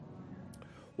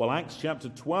Well, Acts chapter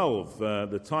 12,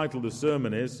 the title of the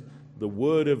sermon is The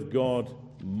Word of God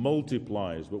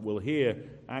Multiplies. But we'll hear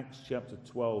Acts chapter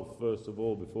 12 first of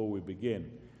all before we begin.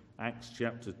 Acts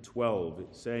chapter 12,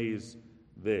 it says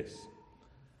this: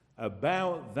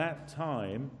 About that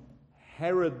time,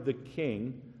 Herod the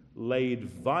king laid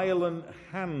violent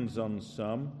hands on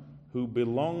some who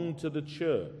belonged to the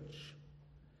church.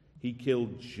 He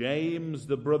killed James,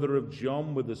 the brother of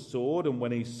John, with a sword, and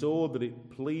when he saw that it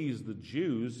pleased the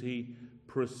Jews, he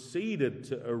proceeded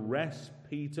to arrest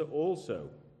Peter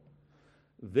also.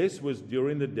 This was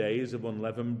during the days of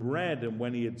unleavened bread, and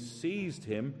when he had seized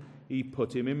him, he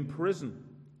put him in prison,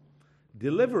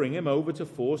 delivering him over to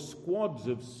 4 squads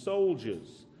of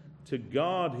soldiers to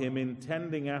guard him,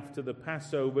 intending after the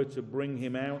Passover to bring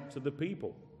him out to the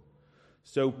people.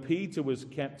 So Peter was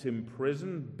kept in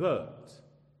prison, but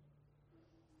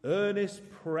earnest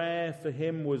prayer for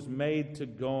him was made to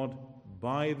God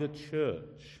by the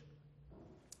church.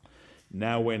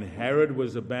 Now when Herod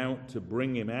was about to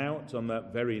bring him out on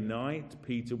that very night,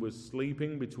 Peter was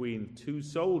sleeping between 2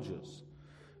 soldiers,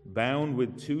 bound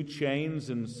with 2 chains,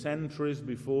 and sentries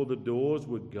before the doors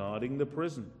were guarding the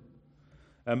prison.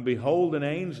 And behold, an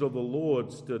angel of the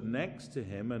Lord stood next to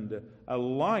him, and a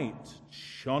light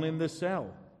shone in the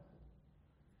cell.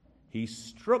 He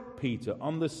struck Peter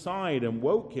on the side and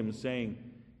woke him, saying,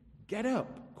 "Get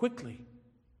up quickly."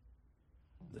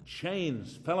 The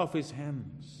chains fell off his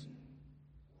hands.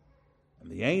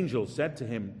 And the angel said to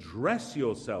him, "Dress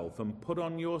yourself and put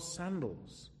on your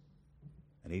sandals."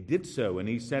 And he did so, and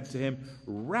he said to him,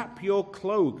 "Wrap your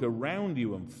cloak around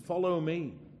you and follow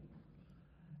me."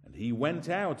 And he went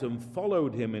out and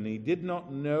followed him, and he did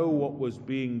not know what was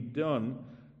being done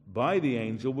by the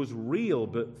angel was real,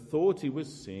 but thought he was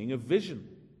seeing a vision.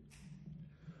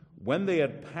 When they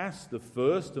had passed the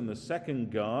first and the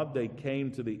second guard, they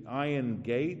came to the iron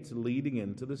gate leading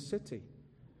into the city.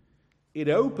 It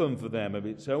opened for them of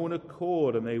its own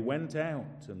accord, and they went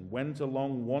out and went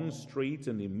along one street,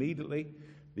 and immediately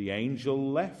the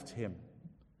angel left him.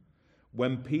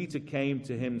 When Peter came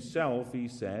to himself, he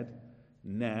said,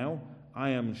 "Now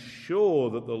I am sure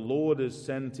that the Lord has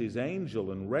sent his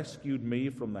angel and rescued me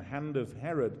from the hand of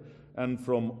Herod and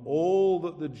from all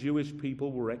that the Jewish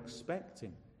people were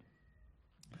expecting."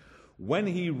 When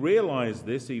he realized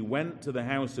this, he went to the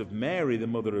house of Mary, the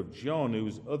mother of John,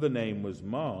 whose other name was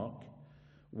Mark,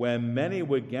 where many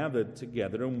were gathered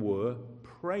together and were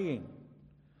praying.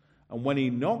 And when he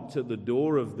knocked at the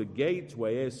door of the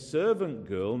gateway, a servant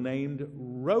girl named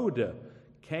Rhoda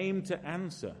came to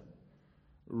answer.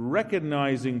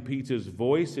 Recognizing Peter's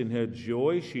voice in her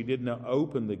joy, she did not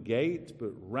open the gate,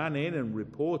 but ran in and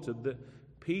reported that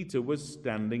Peter was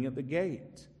standing at the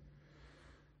gate.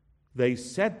 They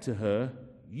said to her,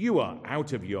 "You are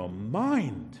out of your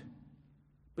mind."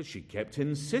 But she kept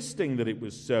insisting that it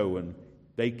was so, and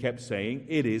they kept saying,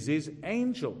 "It is his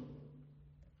angel."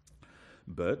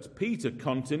 But Peter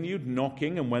continued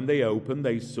knocking, and when they opened,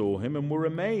 they saw him and were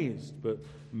amazed. But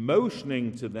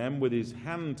motioning to them with his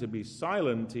hand to be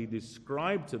silent, he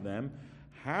described to them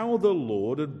how the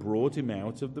Lord had brought him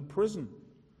out of the prison.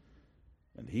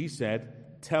 And he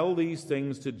said, "Tell these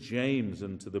things to James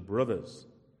and to the brothers."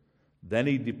 Then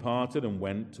he departed and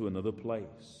went to another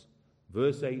place.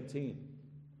 Verse 18.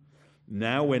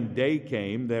 Now when day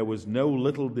came, there was no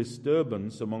little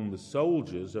disturbance among the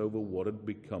soldiers over what had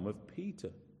become of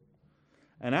Peter.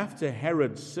 And after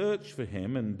Herod searched for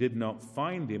him and did not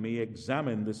find him, he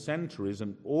examined the sentries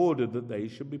and ordered that they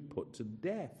should be put to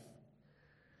death.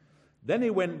 Then he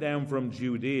went down from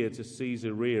Judea to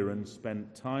Caesarea and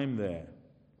spent time there.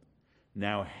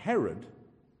 Now Herod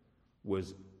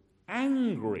was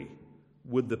angry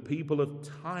with the people of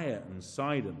Tyre and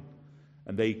Sidon,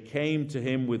 and they came to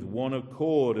him with one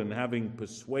accord, and having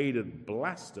persuaded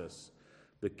Blastus,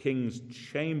 the king's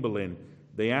chamberlain,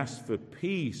 they asked for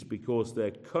peace because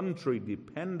their country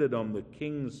depended on the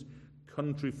king's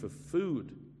country for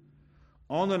food.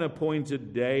 On an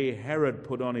appointed day, Herod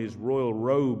put on his royal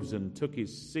robes and took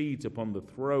his seat upon the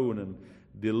throne and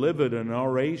delivered an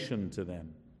oration to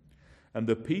them. And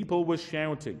the people were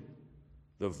shouting,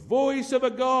 "The voice of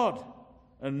a God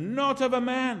and not of a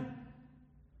man."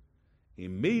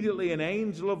 Immediately an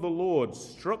angel of the Lord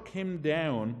struck him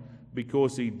down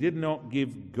because he did not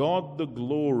give God the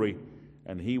glory,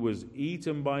 and he was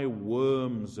eaten by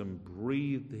worms and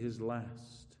breathed his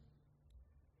last.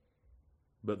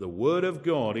 But the word of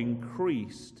God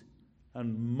increased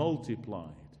and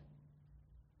multiplied.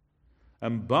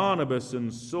 And Barnabas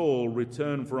and Saul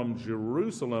returned from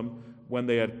Jerusalem when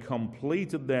they had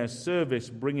completed their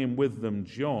service, bringing with them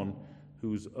John,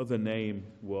 whose other name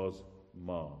was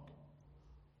Mark.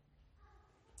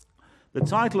 The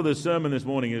title of the sermon this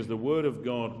morning is The Word of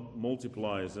God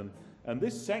Multiplies. And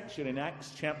this section in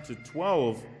Acts chapter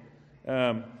 12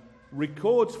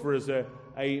 records for us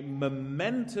a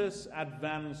momentous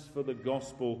advance for the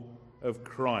gospel of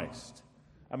Christ.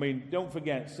 I mean, don't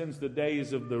forget, since the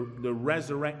days of the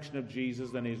resurrection of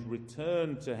Jesus and his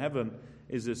return to heaven,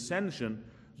 his ascension,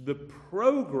 the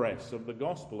progress of the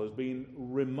gospel has been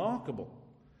remarkable.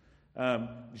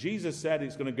 Jesus said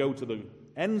it's going to go to the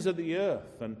ends of the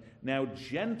earth, and now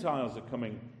Gentiles are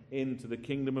coming into the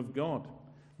kingdom of God.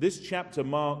 This chapter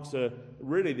marks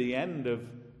really the end of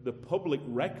the public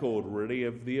record, really,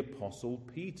 of the Apostle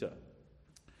Peter.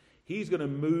 He's going to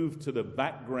move to the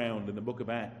background in the book of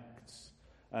Acts,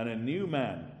 and a new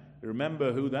man,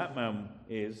 remember who that man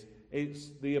is, it's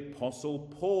the Apostle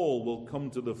Paul will come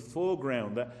to the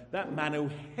foreground, that man who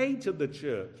hated the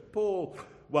church. Paul,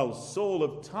 well, Saul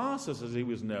of Tarsus as he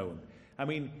was known. I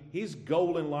mean, his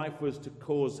goal in life was to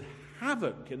cause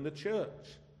havoc in the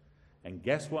church. And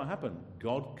guess what happened?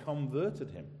 God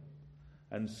converted him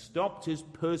and stopped his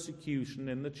persecution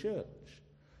in the church.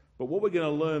 But what we're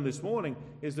going to learn this morning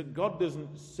is that God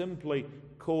doesn't simply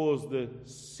cause the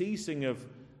ceasing of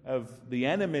the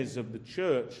enemies of the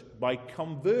church by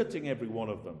converting every one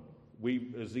of them.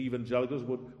 We, as evangelicals,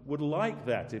 would like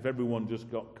that if everyone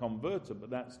just got converted, but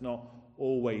that's not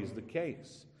always the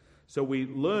case. So we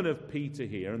learn of Peter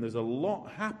here, and there's a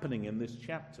lot happening in this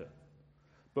chapter.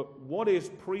 But what is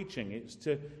preaching? It's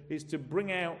to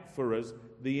bring out for us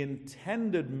the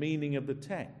intended meaning of the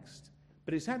text.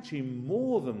 But it's actually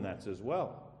more than that as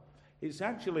well. It's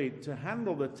actually, to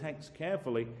handle the text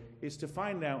carefully, is to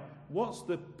find out what's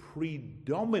the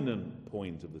predominant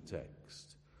point of the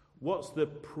text. What's the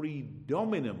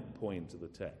predominant point of the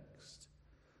text?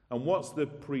 And what's the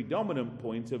predominant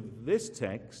point of this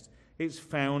text? It's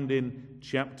found in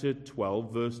chapter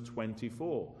 12, verse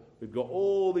 24. We've got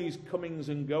all these comings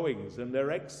and goings, and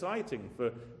they're exciting.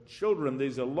 For children,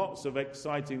 these are lots of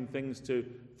exciting things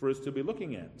for us to be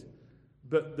looking at.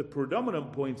 But the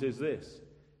predominant point is this,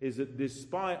 is that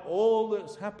despite all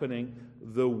that's happening,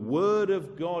 the Word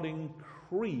of God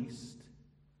increased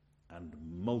and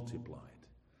multiplied.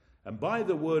 And by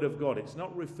the Word of God, it's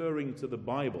not referring to the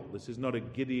Bible. This is not a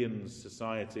Gideon's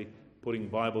society putting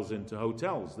Bibles into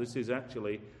hotels. This is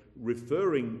actually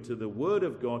referring to the Word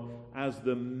of God as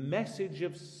the message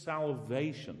of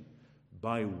salvation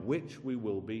by which we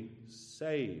will be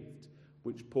saved,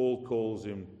 which Paul calls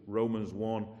in Romans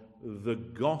 1 the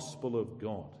gospel of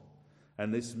God.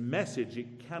 And this message,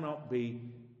 it cannot be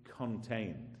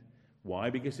contained.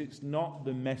 Why? Because it's not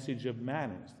the message of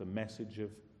man, it's the message of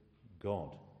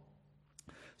God.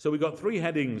 So we've got three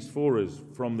headings for us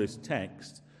from this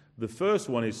text. The first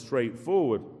one is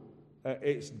straightforward.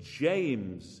 It's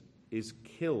James is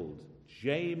killed.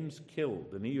 James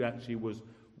killed. And he actually was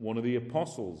one of the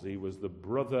apostles. He was the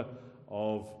brother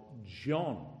of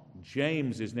John.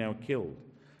 James is now killed.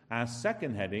 Our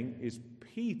second heading is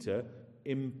Peter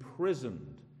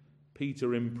imprisoned.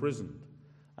 Peter imprisoned.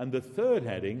 And the third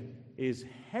heading is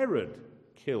Herod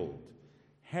killed.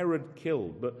 Herod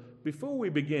killed. But before we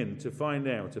begin to find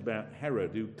out about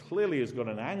Herod, who clearly has got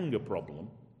an anger problem,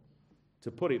 to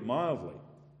put it mildly,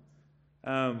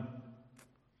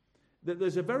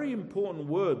 there's a very important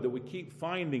word that we keep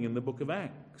finding in the book of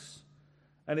Acts.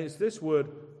 And it's this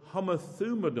word,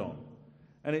 homothumadon.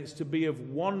 And it's to be of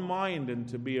one mind and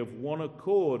to be of one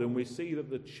accord. And we see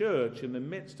that the church, in the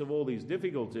midst of all these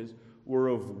difficulties, were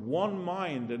of one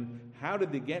mind. And how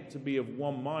did they get to be of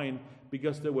one mind?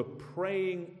 Because they were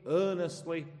praying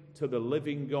earnestly to the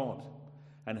living God.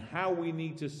 And how we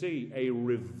need to see a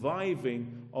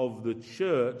reviving of the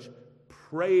church,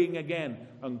 praying again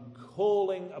and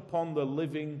calling upon the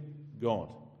living God.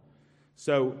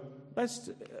 So let's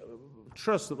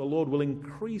trust that the Lord will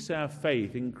increase our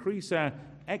faith, increase our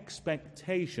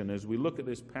expectation as we look at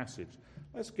this passage.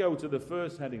 Let's go to the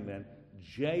first heading then.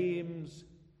 James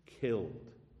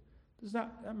killed.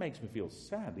 That makes me feel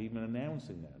sad even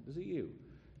announcing that. Does it you?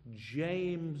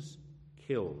 James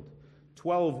killed.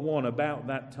 12:1, about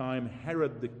that time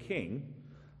Herod the king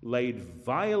laid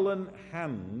violent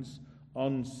hands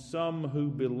on some who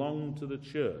belonged to the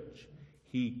church.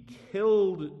 He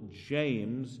killed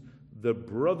James, the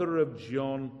brother of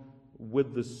John,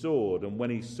 with the sword. And when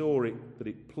he saw it, that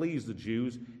it pleased the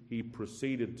Jews, he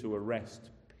proceeded to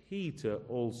arrest Peter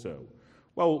also.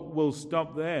 Well, we'll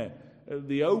stop there.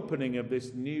 The opening of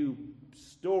this new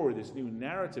story, this new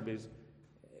narrative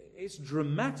it's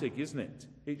dramatic, isn't it?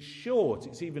 It's short,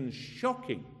 it's even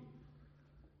shocking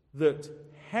that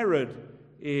Herod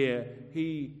here,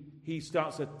 he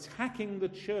starts attacking the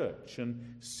church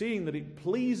and seeing that it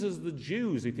pleases the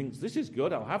Jews. He thinks, this is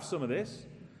good, I'll have some of this.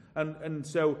 And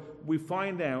so we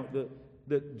find out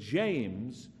that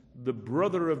James, the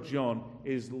brother of John,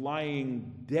 is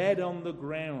lying dead on the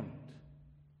ground.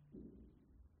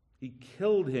 He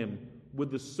killed him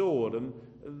with the sword, and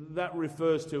that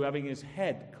refers to having his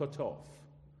head cut off.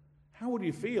 How would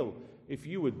you feel if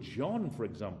you were John, for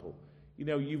example? You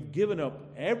know, you've given up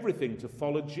everything to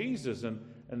follow Jesus, and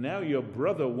now your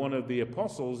brother, one of the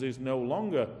apostles, is no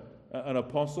longer an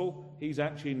apostle. He's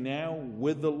actually now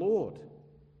with the Lord.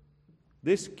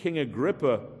 This King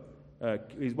Agrippa,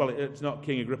 it's not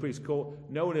King Agrippa, he's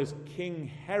known as King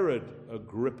Herod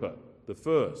Agrippa the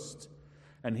First.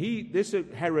 And this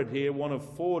Herod here, one of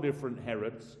 4 different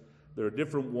Herods. There are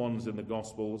different ones in the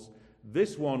Gospels.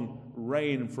 This one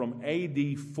reigned from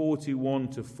AD 41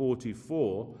 to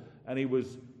 44, and he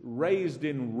was raised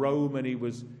in Rome, and he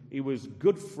was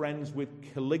good friends with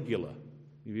Caligula.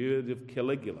 Have you heard of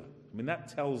Caligula? I mean, that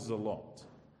tells a lot.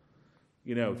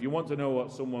 You know, if you want to know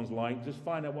what someone's like, just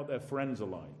find out what their friends are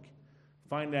like.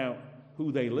 Find out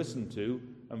who they listen to,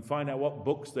 and find out what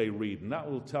books they read, and that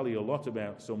will tell you a lot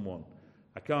about someone.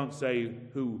 I can't say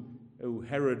who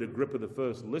Herod Agrippa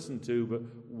I listened to, but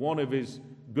one of his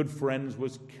good friends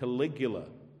was Caligula,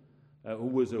 who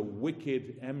was a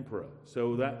wicked emperor.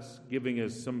 So that's giving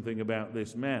us something about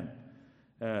this man.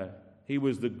 He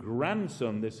was the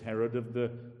grandson, this Herod, of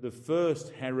the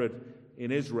first Herod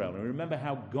in Israel. And remember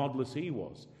how godless he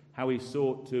was, how he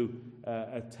sought to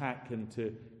attack and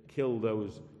to kill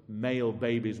those male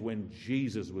babies when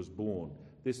Jesus was born.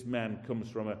 This man comes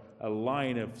from a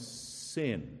line of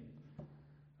sin.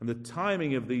 And the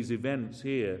timing of these events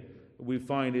here we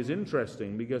find is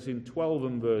interesting, because in 12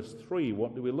 and verse 3,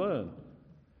 what do we learn?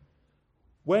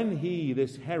 When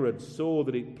this Herod, saw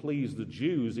that it pleased the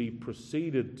Jews, he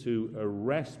proceeded to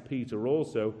arrest Peter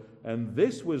also, and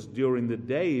this was during the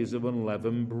days of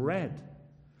unleavened bread.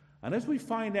 And as we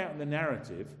find out in the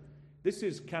narrative,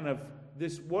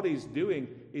 what he's doing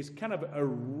is kind of a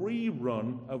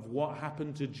rerun of what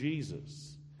happened to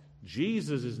Jesus.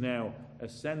 Jesus is now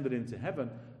ascended into heaven,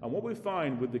 and what we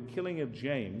find with the killing of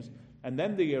James and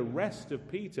then the arrest of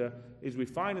Peter, is we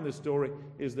find in the story,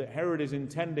 is that Herod is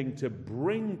intending to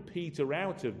bring Peter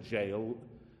out of jail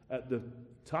at the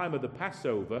time of the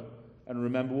Passover, and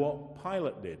remember what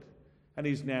Pilate did. And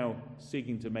he's now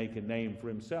seeking to make a name for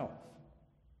himself,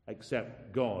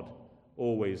 except God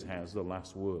always has the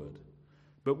last word.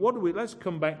 But let's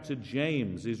come back to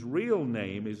James. His real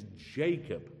name is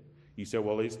Jacob. You say,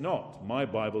 well, it's not. My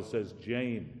Bible says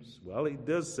James. Well, it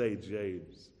does say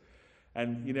James.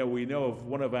 And, we know of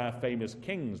one of our famous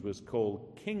kings was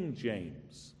called King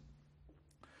James.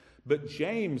 But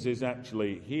James is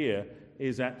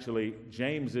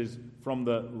James is from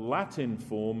the Latin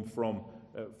form,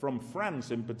 from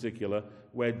France in particular,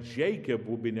 where Jacob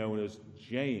would be known as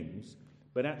James.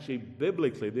 But actually,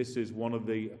 biblically, this is one of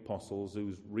the apostles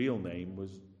whose real name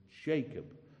was Jacob.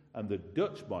 And the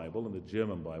Dutch Bible and the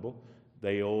German Bible,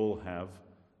 they all have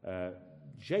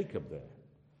Jacob there.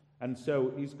 And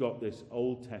so he's got this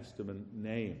Old Testament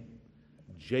name,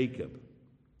 Jacob.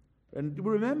 And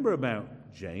remember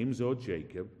about James or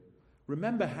Jacob.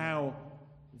 Remember how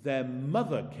their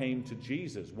mother came to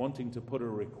Jesus wanting to put a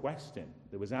request in.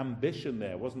 There was ambition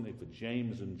there, wasn't there, for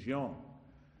James and John.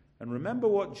 And remember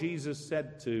what Jesus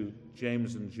said to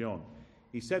James and John.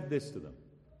 He said this to them: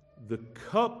 "The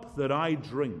cup that I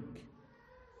drink,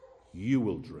 you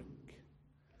will drink."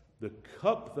 The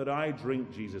cup that I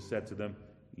drink, Jesus said to them,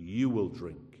 you will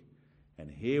drink. And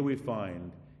here we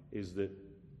find is that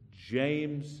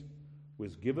James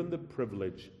was given the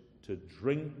privilege to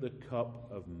drink the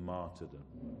cup of martyrdom,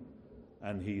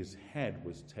 and his head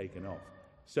was taken off.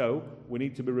 So we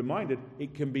need to be reminded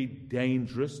it can be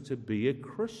dangerous to be a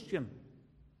Christian.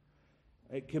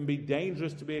 It can be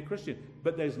dangerous to be a Christian,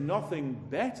 but there's nothing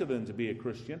better than to be a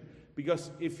Christian,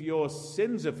 because if your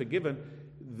sins are forgiven,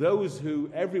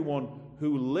 everyone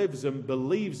who lives and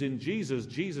believes in Jesus,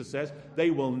 Jesus says,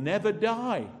 they will never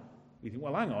die. You think,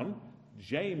 well, hang on,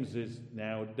 James has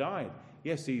now died.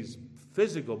 Yes, his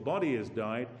physical body has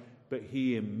died, but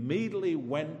he immediately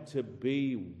went to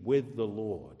be with the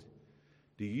Lord.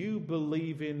 Do you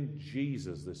believe in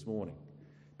Jesus this morning?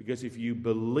 Because if you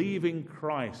believe in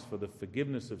Christ for the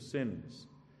forgiveness of sins,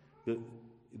 that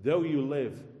though you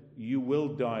live, you will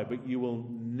die, but you will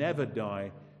never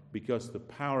die, because the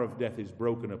power of death is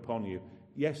broken upon you.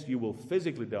 Yes, you will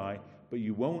physically die, but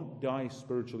you won't die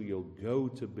spiritually. You'll go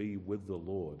to be with the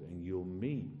Lord, and you'll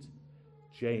meet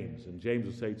James. And James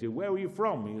will say to you, "Where were you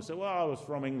from?" And you say, "Well, I was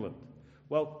from England."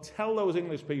 Well, tell those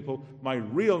English people my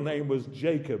real name was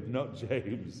Jacob, not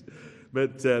James.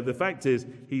 But the fact is,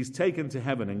 he's taken to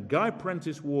heaven. And Guy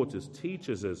Prentice Waters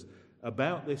teaches us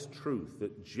about this truth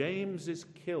that James is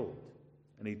killed,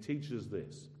 and he teaches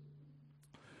this.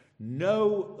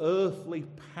 No earthly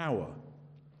power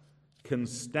can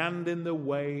stand in the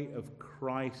way of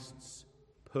Christ's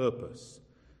purpose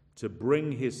to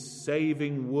bring his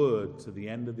saving word to the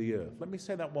end of the earth. Let me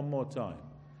say that one more time.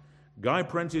 Guy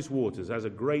Prentice Waters has a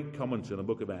great commentary on the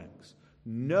book of Acts.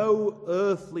 No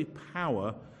earthly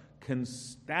power can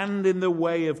stand in the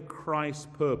way of Christ's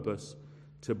purpose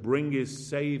to bring his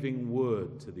saving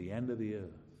word to the end of the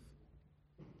earth.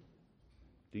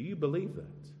 Do you believe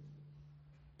that?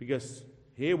 Because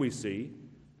here we see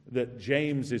that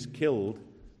James is killed,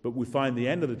 but we find the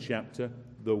end of the chapter,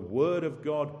 the word of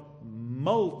God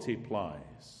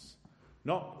multiplies.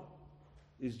 Not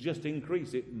is just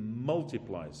increase, it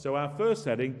multiplies. So our first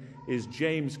heading is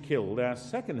James killed. Our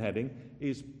second heading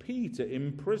is Peter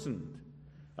imprisoned.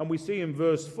 And we see in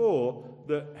verse 4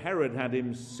 that Herod had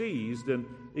him seized and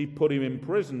he put him in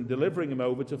prison, delivering him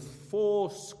over to 4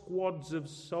 squads of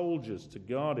soldiers to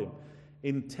guard him,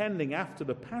 intending after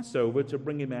the Passover to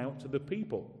bring him out to the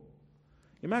people.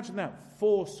 Imagine that,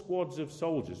 4 squads of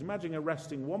soldiers. Imagine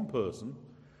arresting one person.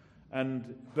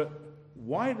 But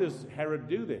why does Herod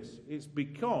do this? It's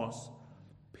because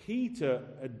Peter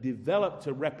had developed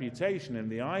a reputation in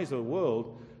the eyes of the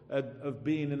world of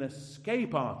being an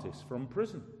escape artist from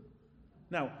prison.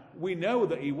 Now, we know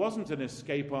that he wasn't an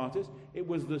escape artist. It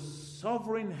was the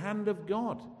sovereign hand of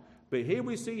God. But here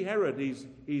we see Herod,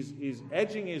 he's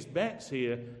edging his bets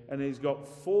here, and he's got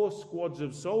 4 squads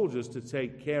of soldiers to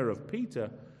take care of Peter,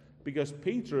 because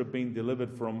Peter had been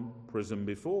delivered from prison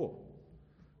before.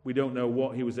 We don't know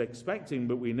what he was expecting,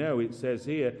 but we know it says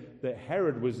here that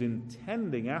Herod was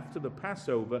intending after the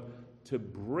Passover to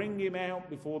bring him out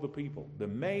before the people. The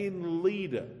main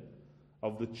leader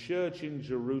of the church in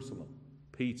Jerusalem,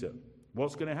 Peter.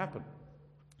 What's going to happen?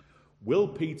 Will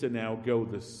Peter now go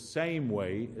the same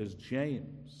way as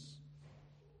James?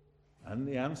 And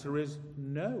the answer is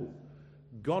no.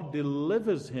 God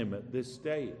delivers him at this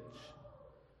stage.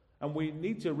 And we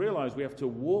need to realize we have to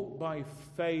walk by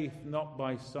faith, not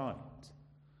by sight.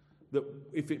 That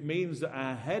if it means that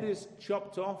our head is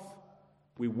chopped off,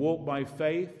 we walk by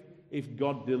faith. If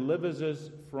God delivers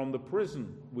us from the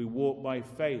prison, we walk by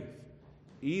faith.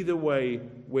 Either way,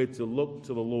 we're to look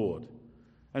to the Lord.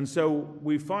 And so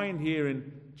we find here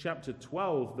in chapter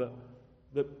 12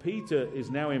 that Peter is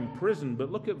now in prison.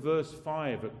 But look at verse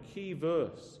 5, a key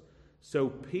verse. So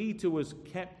Peter was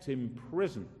kept in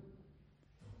prison,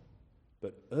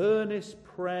 but earnest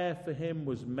prayer for him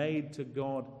was made to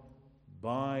God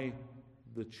by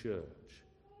the church.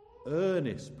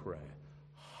 Earnest prayer,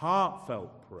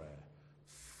 heartfelt prayer,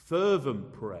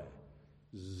 fervent prayer,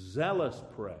 zealous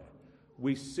prayer.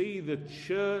 We see the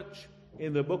church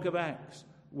in the book of Acts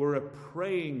were a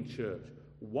praying church.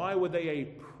 Why were they a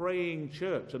praying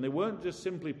church? And they weren't just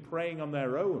simply praying on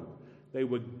their own. They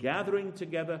were gathering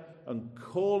together and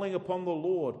calling upon the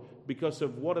Lord because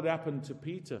of what had happened to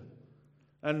Peter.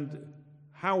 And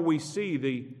how we see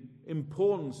the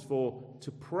importance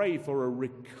to pray for a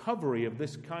recovery of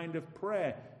this kind of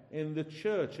prayer in the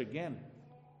church again.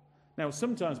 Now,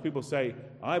 sometimes people say,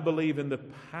 I believe in the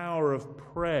power of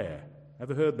prayer.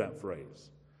 Ever heard that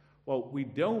phrase? Well, we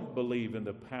don't believe in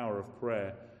the power of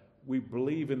prayer. We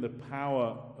believe in the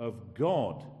power of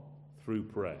God through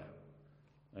prayer.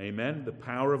 Amen? The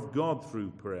power of God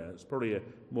through prayer. It's probably a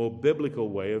more biblical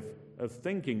way of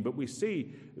thinking. But we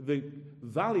see the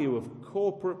value of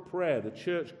corporate prayer, the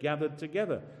church gathered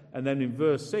together. And then in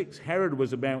verse 6, Herod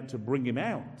was about to bring him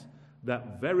out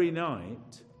that very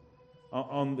night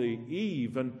on the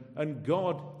eve, and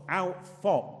God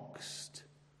outfoxed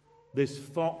this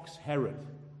fox Herod.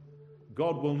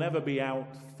 God will never be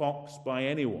outfoxed by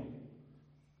anyone.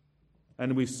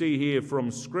 And we see here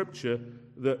from Scripture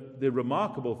that the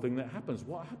remarkable thing that happens.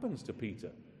 What happens to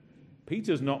Peter?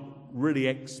 Peter's not really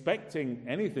expecting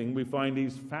anything. We find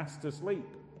he's fast asleep.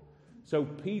 So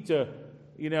Peter,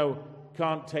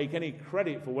 can't take any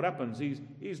credit for what happens.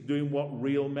 He's doing what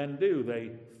real men do.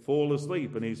 They fall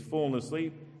asleep, and he's fallen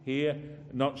asleep here,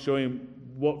 not showing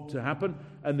what to happen.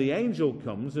 And the angel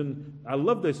comes, and I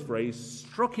love this phrase,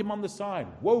 struck him on the side,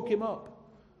 woke him up.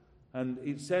 And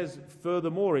it says,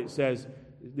 furthermore,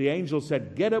 the angel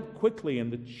said, get up quickly,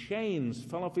 and the chains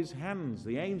fell off his hands.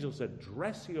 The angel said,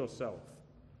 dress yourself,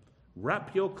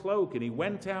 wrap your cloak. And he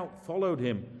went out, followed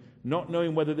him, not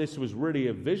knowing whether this was really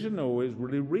a vision or was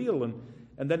really real.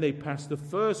 And then they passed the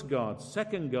first guard,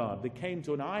 second guard. They came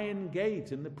to an iron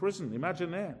gate in the prison.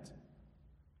 Imagine that.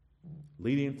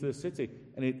 Leading into the city.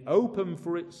 And it opened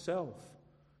for itself.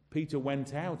 Peter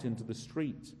went out into the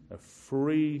street, a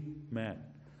free man.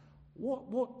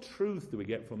 What truth do we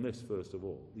get from this, first of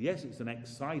all? Yes, it's an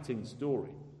exciting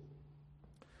story.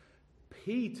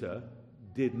 Peter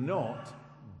did not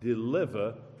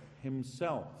deliver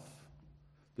himself.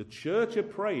 The church are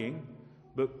praying,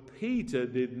 but Peter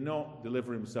did not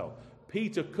deliver himself.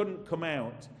 Peter couldn't come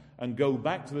out and go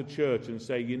back to the church and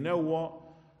say, you know what?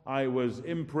 I was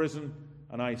in prison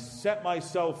and I set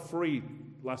myself free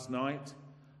last night.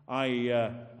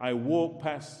 I walked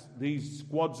past these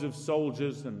squads of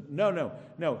soldiers and no.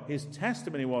 His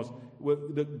testimony was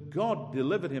that God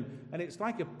delivered him. And it's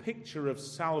like a picture of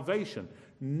salvation.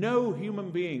 No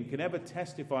human being can ever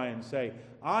testify and say,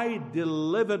 I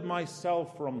delivered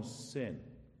myself from sin.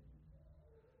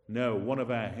 No, one of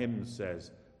our hymns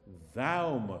says,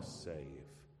 thou must save,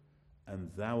 and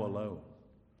thou alone.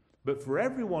 But for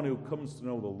everyone who comes to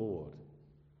know the Lord,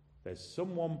 there's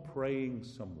someone praying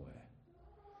somewhere.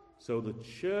 So the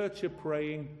church are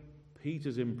praying,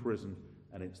 Peter's in prison,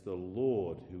 and it's the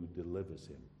Lord who delivers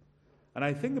him. And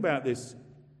I think about this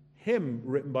hymn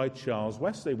written by Charles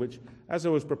Wesley, which, as I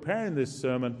was preparing this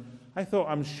sermon, I thought,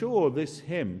 I'm sure this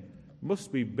hymn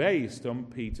must be based on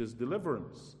Peter's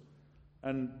deliverance.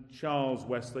 And Charles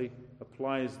Wesley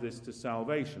applies this to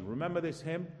salvation. Remember this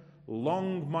hymn?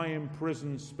 Long my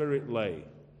imprisoned spirit lay,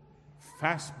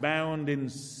 fast bound in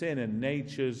sin and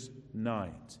nature's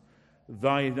night.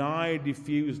 Thine eye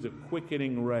diffused a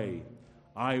quickening ray.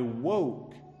 I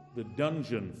woke, the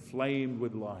dungeon flamed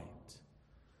with light.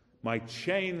 My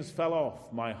chains fell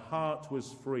off, my heart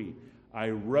was free. I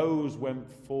rose, went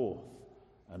forth,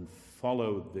 and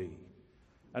followed thee.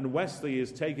 And Wesley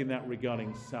is taking that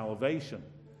regarding salvation.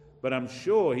 But I'm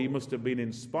sure he must have been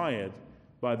inspired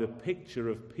by the picture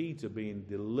of Peter being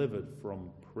delivered from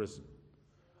prison.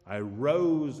 I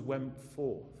rose, went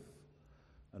forth,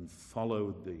 and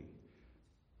followed thee.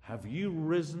 Have you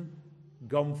risen,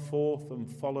 gone forth, and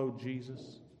followed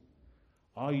Jesus?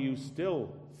 Are you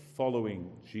still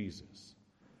following Jesus?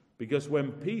 Because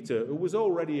when Peter, who was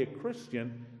already a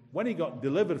Christian, when he got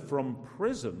delivered from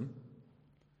prison,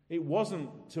 it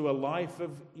wasn't to a life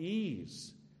of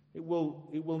ease. It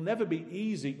will never be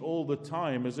easy all the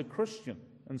time as a Christian.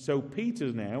 And so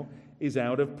Peter now is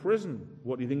out of prison.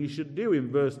 What do you think he should do?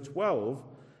 In verse 12,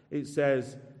 it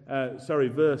says,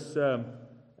 verse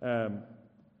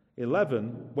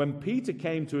 11, when Peter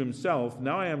came to himself,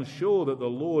 now I am sure that the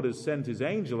Lord has sent his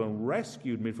angel and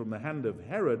rescued me from the hand of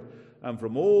Herod and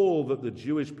from all that the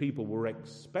Jewish people were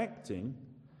expecting.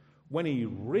 When he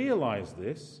realized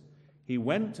this, he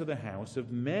went to the house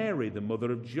of Mary, the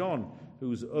mother of John,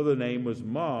 whose other name was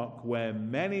Mark, where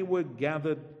many were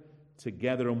gathered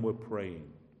together and were praying.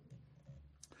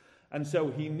 And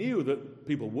so he knew that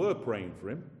people were praying for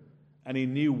him, and he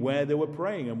knew where they were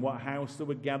praying and what house they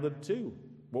were gathered to.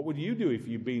 What would you do if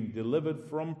you'd been delivered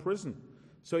from prison?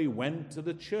 So he went to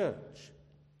the church.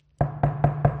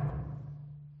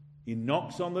 He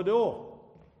knocks on the door.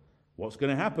 What's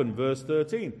going to happen? Verse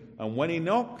 13. And when he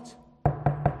knocked,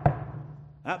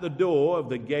 at the door of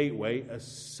the gateway, a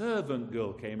servant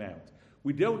girl came out.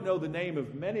 We don't know the name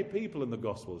of many people in the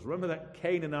Gospels. Remember that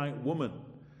Canaanite woman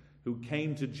who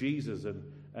came to Jesus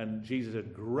and Jesus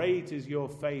said, great is your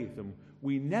faith. And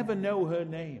we never know her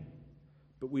name.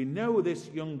 But we know this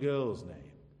young girl's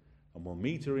name, and we'll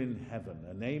meet her in heaven.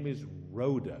 Her name is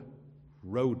Rhoda.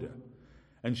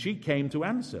 And she came to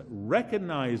answer.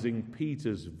 Recognizing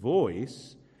Peter's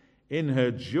voice, in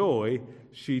her joy,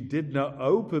 she did not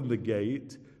open the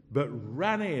gate, but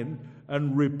ran in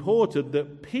and reported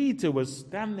that Peter was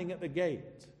standing at the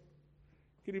gate.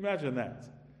 Can you imagine that?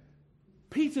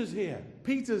 Peter's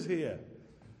here.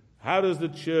 How does the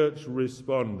church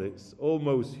respond? It's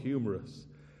almost humorous.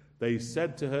 They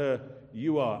said to her,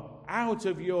 you are out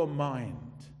of your mind.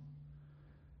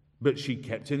 But she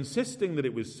kept insisting that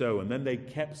it was so, and then they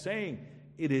kept saying,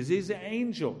 it is his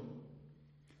angel.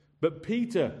 But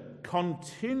Peter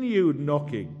continued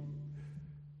knocking.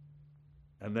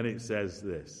 And then it says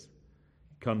this,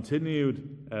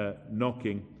 continued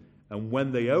knocking, and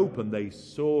when they opened, they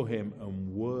saw him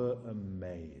and were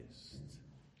amazed.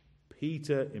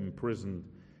 Peter imprisoned,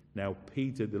 now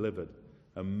Peter delivered.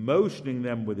 And motioning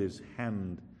them with his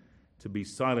hand to be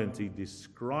silent, he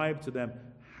described to them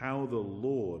how the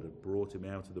Lord had brought him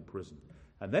out of the prison.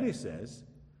 And then he says,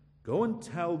 go and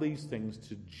tell these things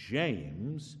to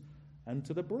James and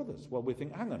to the brothers. Well, we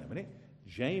think, hang on a minute,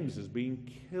 James has been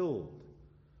killed.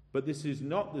 But this is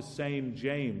not the same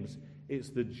James. It's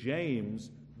the James,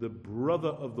 the brother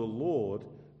of the Lord,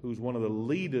 who's one of the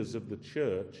leaders of the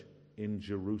church in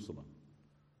Jerusalem.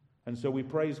 And so we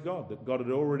praise God that God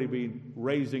had already been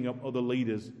raising up other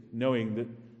leaders, knowing that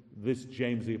this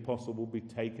James the Apostle will be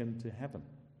taken to heaven.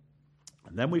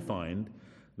 And then we find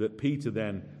that Peter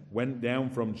then went down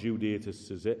from Judea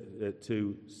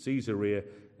to Caesarea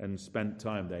and spent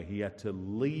time there. He had to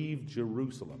leave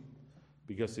Jerusalem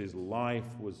because his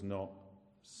life was not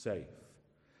safe.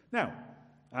 Now,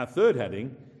 our third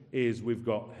heading is we've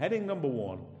got heading number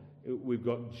 1, we've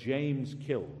got James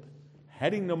killed.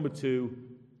 Heading number 2,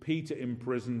 Peter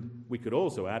imprisoned. We could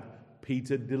also add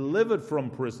Peter delivered from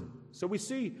prison. So we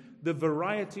see the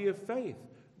variety of faith.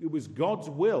 It was God's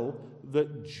will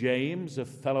that James, a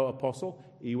fellow apostle,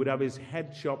 he would have his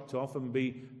head chopped off and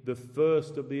be the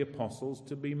first of the apostles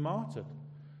to be martyred.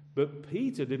 But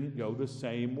Peter didn't go the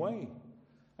same way.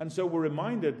 And so we're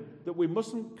reminded that we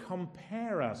mustn't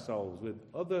compare ourselves with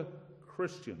other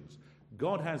Christians.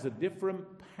 God has a different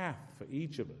path for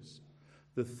each of us.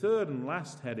 The third and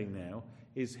last heading now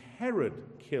is Herod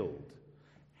killed.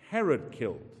 Herod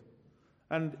killed.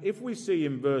 And if we see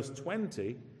in verse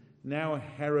 20, now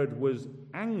Herod was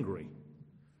angry.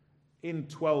 In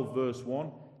 12 verse 1,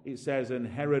 it says, and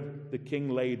Herod the king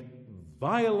laid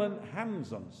violent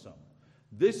hands on some.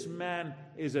 This man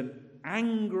is an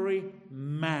angry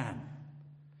man.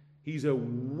 He's a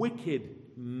wicked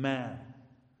man.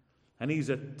 And he's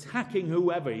attacking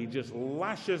whoever. He just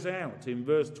lashes out. In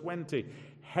verse 20,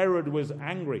 Herod was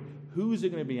angry. Who's he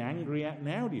going to be angry at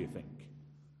now, do you think?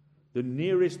 The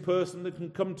nearest person that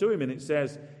can come to him. And it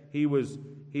says in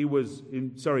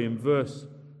verse,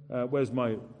 where's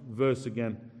my verse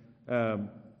again?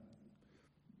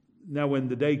 Now when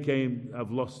the day came,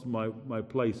 I've lost my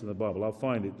place in the Bible. I'll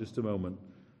find it just a moment.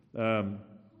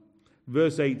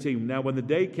 Verse 18, now when the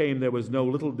day came, there was no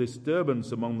little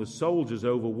disturbance among the soldiers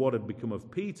over what had become of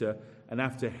Peter. And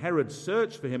after Herod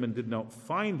searched for him and did not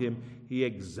find him, he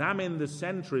examined the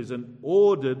sentries and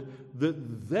ordered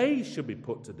that they should be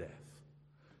put to death.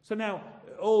 So now,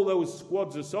 all those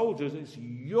squads of soldiers, it's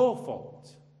your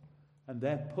fault. And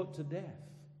they're put to death.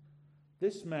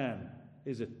 This man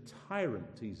is a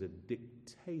tyrant. He's a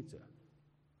dictator.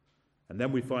 And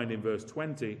then we find in verse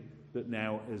 20 that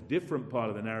now, as different part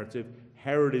of the narrative,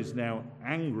 Herod is now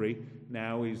angry.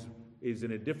 Now he's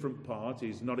in a different part.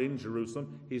 He's not in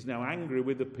Jerusalem. He's now angry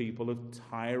with the people of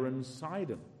Tyre and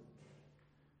Sidon.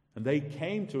 And they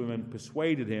came to him and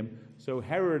persuaded him. So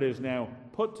Herod has now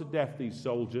put to death these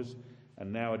soldiers.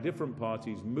 And now a different part,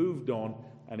 he's moved on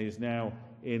and is now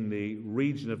in the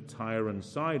region of Tyre and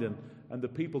Sidon. And the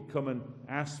people come and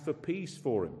ask for peace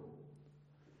for him.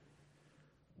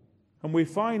 And we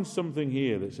find something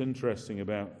here that's interesting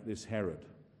about this Herod.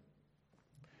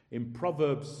 In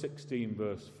Proverbs 16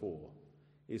 verse 4,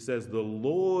 it says, the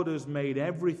Lord has made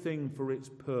everything for its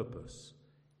purpose,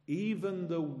 even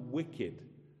the wicked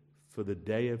for the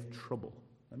day of trouble.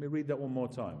 Let me read that one more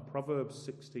time. Proverbs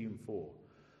 16:4.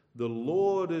 The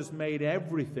Lord has made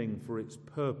everything for its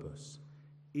purpose,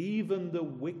 even the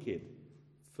wicked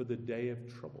for the day of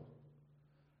trouble.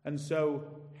 And so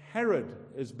Herod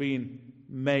has been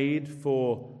made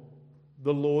for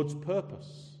the Lord's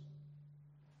purpose.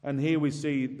 And here we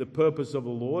see the purpose of the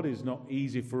Lord is not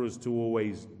easy for us to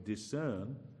always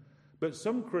discern. But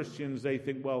some Christians, they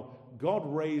think, well, God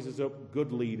raises up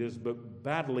good leaders, but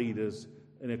bad leaders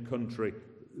in a country,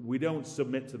 we don't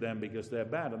submit to them because they're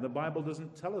bad. And the Bible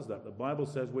doesn't tell us that. The Bible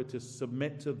says we're to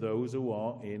submit to those who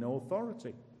are in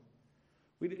authority.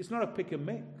 It's not a pick and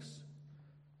mix.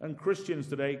 And Christians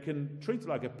today can treat it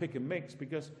like a pick and mix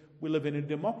because we live in a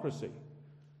democracy.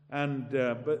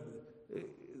 But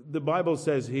the Bible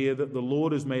says here that the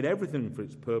Lord has made everything for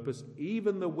its purpose,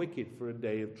 even the wicked for a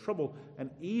day of trouble. And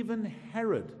even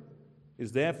Herod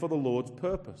is there for the Lord's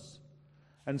purpose.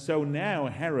 And so now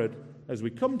Herod, as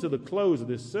we come to the close of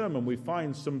this sermon, we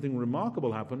find something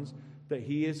remarkable happens, that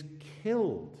he is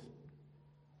killed.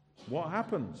 What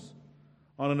happens?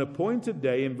 On an appointed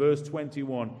day, in verse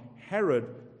 21,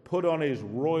 Herod put on his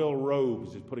royal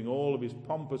robes. He's putting all of his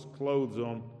pompous clothes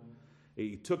on.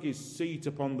 He took his seat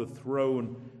upon the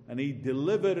throne and he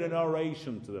delivered an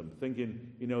oration to them,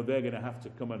 thinking, they're going to have to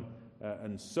come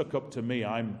and suck up to me.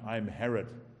 I'm Herod.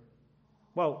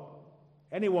 Well,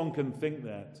 anyone can think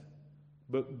that,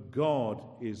 but God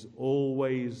is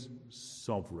always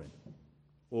sovereign.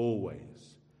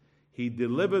 Always. He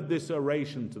delivered this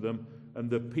oration to them, and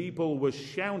the people were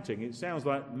shouting. It sounds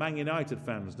like Man United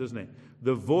fans, doesn't it?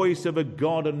 The voice of a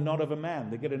God and not of a man.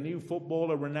 They get a new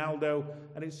footballer, Ronaldo,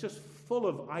 and it's just full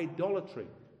of idolatry.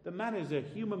 The man is a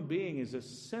human being, is a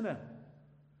sinner.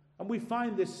 And we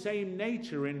find this same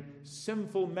nature in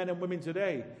sinful men and women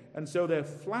today. And so they're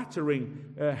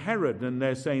flattering Herod, and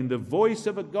they're saying the voice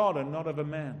of a God and not of a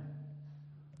man.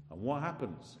 And what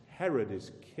happens? Herod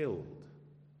is killed.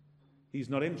 He's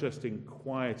not interested in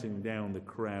quieting down the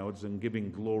crowds and giving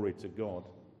glory to God.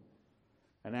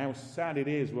 And how sad it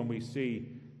is when we see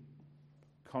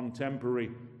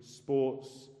contemporary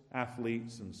sports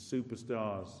athletes and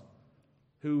superstars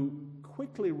who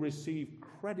quickly receive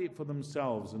credit for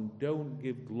themselves and don't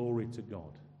give glory to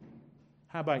God.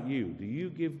 How about you? Do you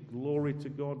give glory to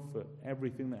God for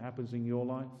everything that happens in your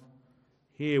life?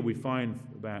 Here we find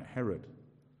about Herod.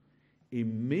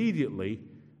 Immediately,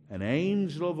 an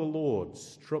angel of the Lord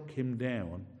struck him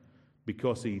down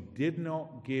because he did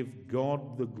not give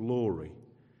God the glory,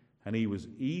 and he was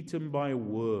eaten by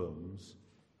worms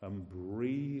and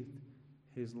breathed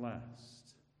his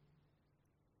last.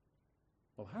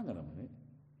 Well, hang on a minute.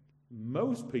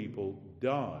 Most people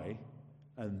die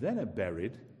and then are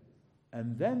buried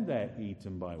and then they're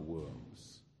eaten by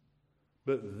worms.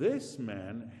 But this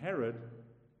man, Herod,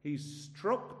 he's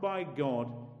struck by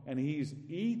God and he's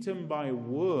eaten by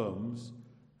worms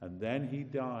and then he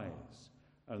dies.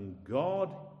 And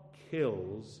God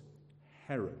kills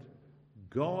Herod.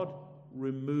 God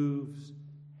removes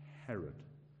Herod.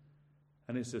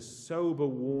 And it's a sober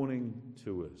warning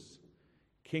to us.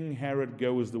 King Herod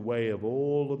goes the way of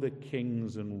all of the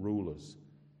kings and rulers.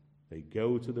 They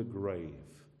go to the grave.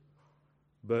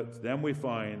 But then we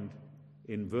find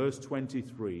in verse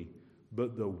 23,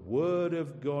 but the word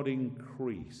of God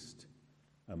increased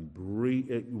and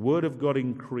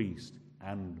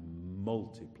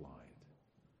multiplied.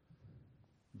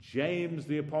 James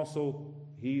the apostle,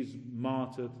 he's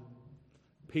martyred.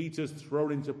 Peter's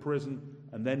thrown into prison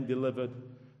and then delivered.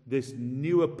 This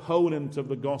new opponent of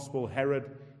the gospel, Herod,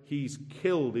 he's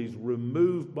killed, he's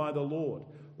removed by the Lord.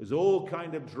 There's all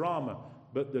kind of drama,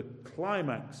 but the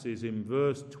climax is in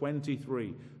verse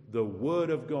 23. The word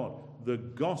of God, the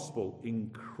gospel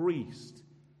increased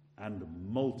and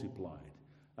multiplied.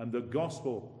 And the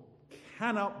gospel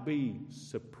cannot be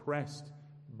suppressed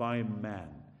by man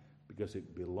because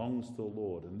it belongs to the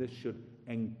Lord. And this should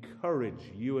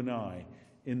encourage you and I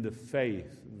in the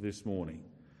faith this morning.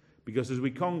 Because as we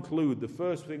conclude, the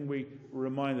first thing we're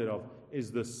reminded of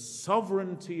is the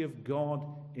sovereignty of God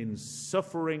in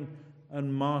suffering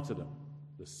and martyrdom.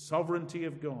 The sovereignty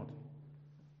of God.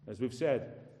 As we've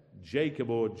said, Jacob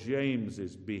or James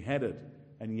is beheaded,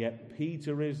 and yet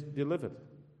Peter is delivered.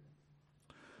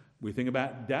 We think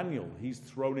about Daniel. He's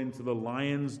thrown into the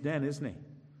lion's den, isn't he?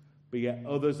 But yet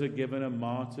others are given a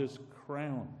martyr's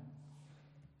crown.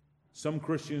 Some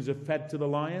Christians are fed to the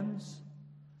lions,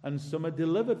 and some are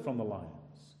delivered from the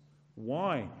lions.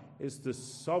 Why? It's the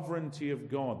sovereignty of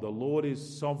God. The Lord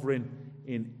is sovereign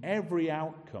in every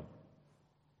outcome.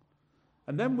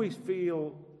 And then we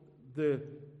feel the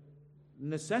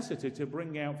necessity to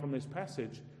bring out from this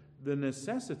passage the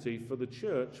necessity for the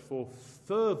church for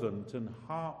fervent and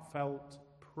heartfelt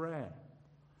prayer.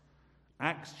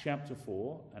 Acts chapter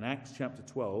 4 and Acts chapter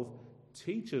 12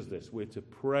 teach us this. We're to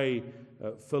pray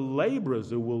for laborers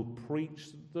who will preach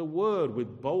the word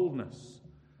with boldness,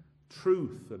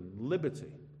 truth, and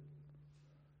liberty.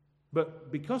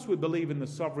 But because we believe in the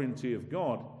sovereignty of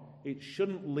God, it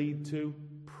shouldn't lead to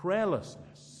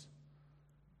prayerlessness.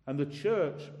 And the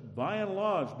church, by and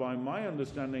large, by my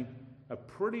understanding, are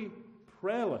pretty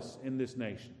prayerless in this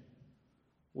nation.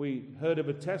 We heard of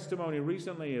a testimony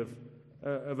recently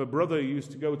of a brother who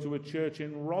used to go to a church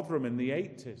in Rotherham in the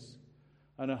 80s.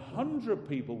 And 100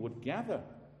 people would gather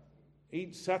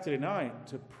each Saturday night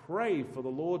to pray for the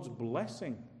Lord's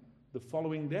blessing the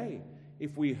following day.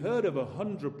 If we heard of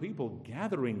 100 people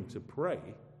gathering to pray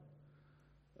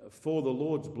for the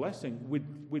Lord's blessing,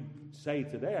 we'd say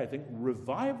today, I think,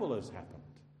 revival has happened.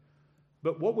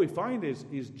 But what we find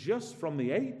is just from the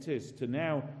 80s to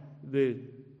now the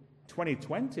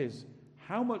 2020s,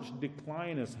 how much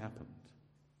decline has happened.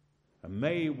 And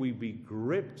may we be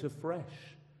gripped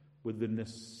afresh with the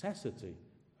necessity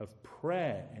of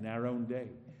prayer in our own day.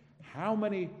 How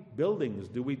many buildings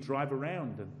do we drive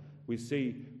around and we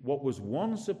see what was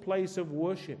once a place of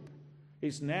worship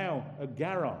is now a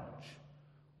garage?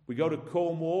 We go to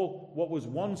Cornwall, what was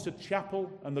once a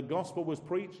chapel and the gospel was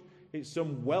preached, it's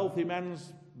some wealthy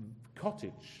man's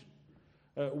cottage.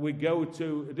 We go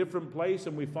to a different place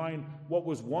and we find what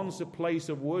was once a place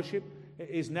of worship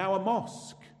is now a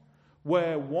mosque.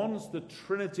 Where once the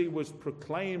Trinity was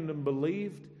proclaimed and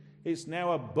believed, it's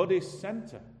now a Buddhist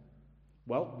center.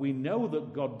 Well, we know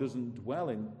that God doesn't dwell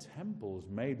in temples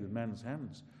made with man's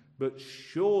hands, but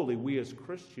surely we as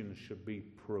Christians should be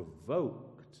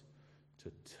provoked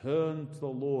to turn to the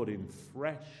Lord in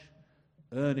fresh,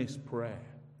 earnest prayer,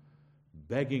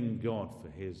 begging God for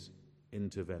his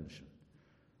intervention.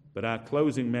 But our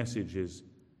closing message is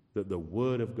that the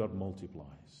word of God multiplies.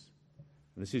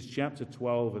 And this is chapter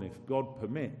 12, and if God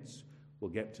permits, we'll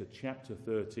get to chapter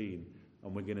 13,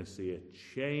 and we're going to see a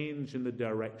change in the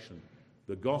direction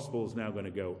The gospel is now going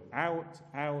to go out,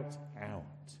 out, out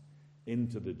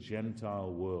into the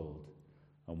Gentile world.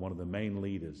 And one of the main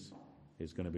leaders is going to be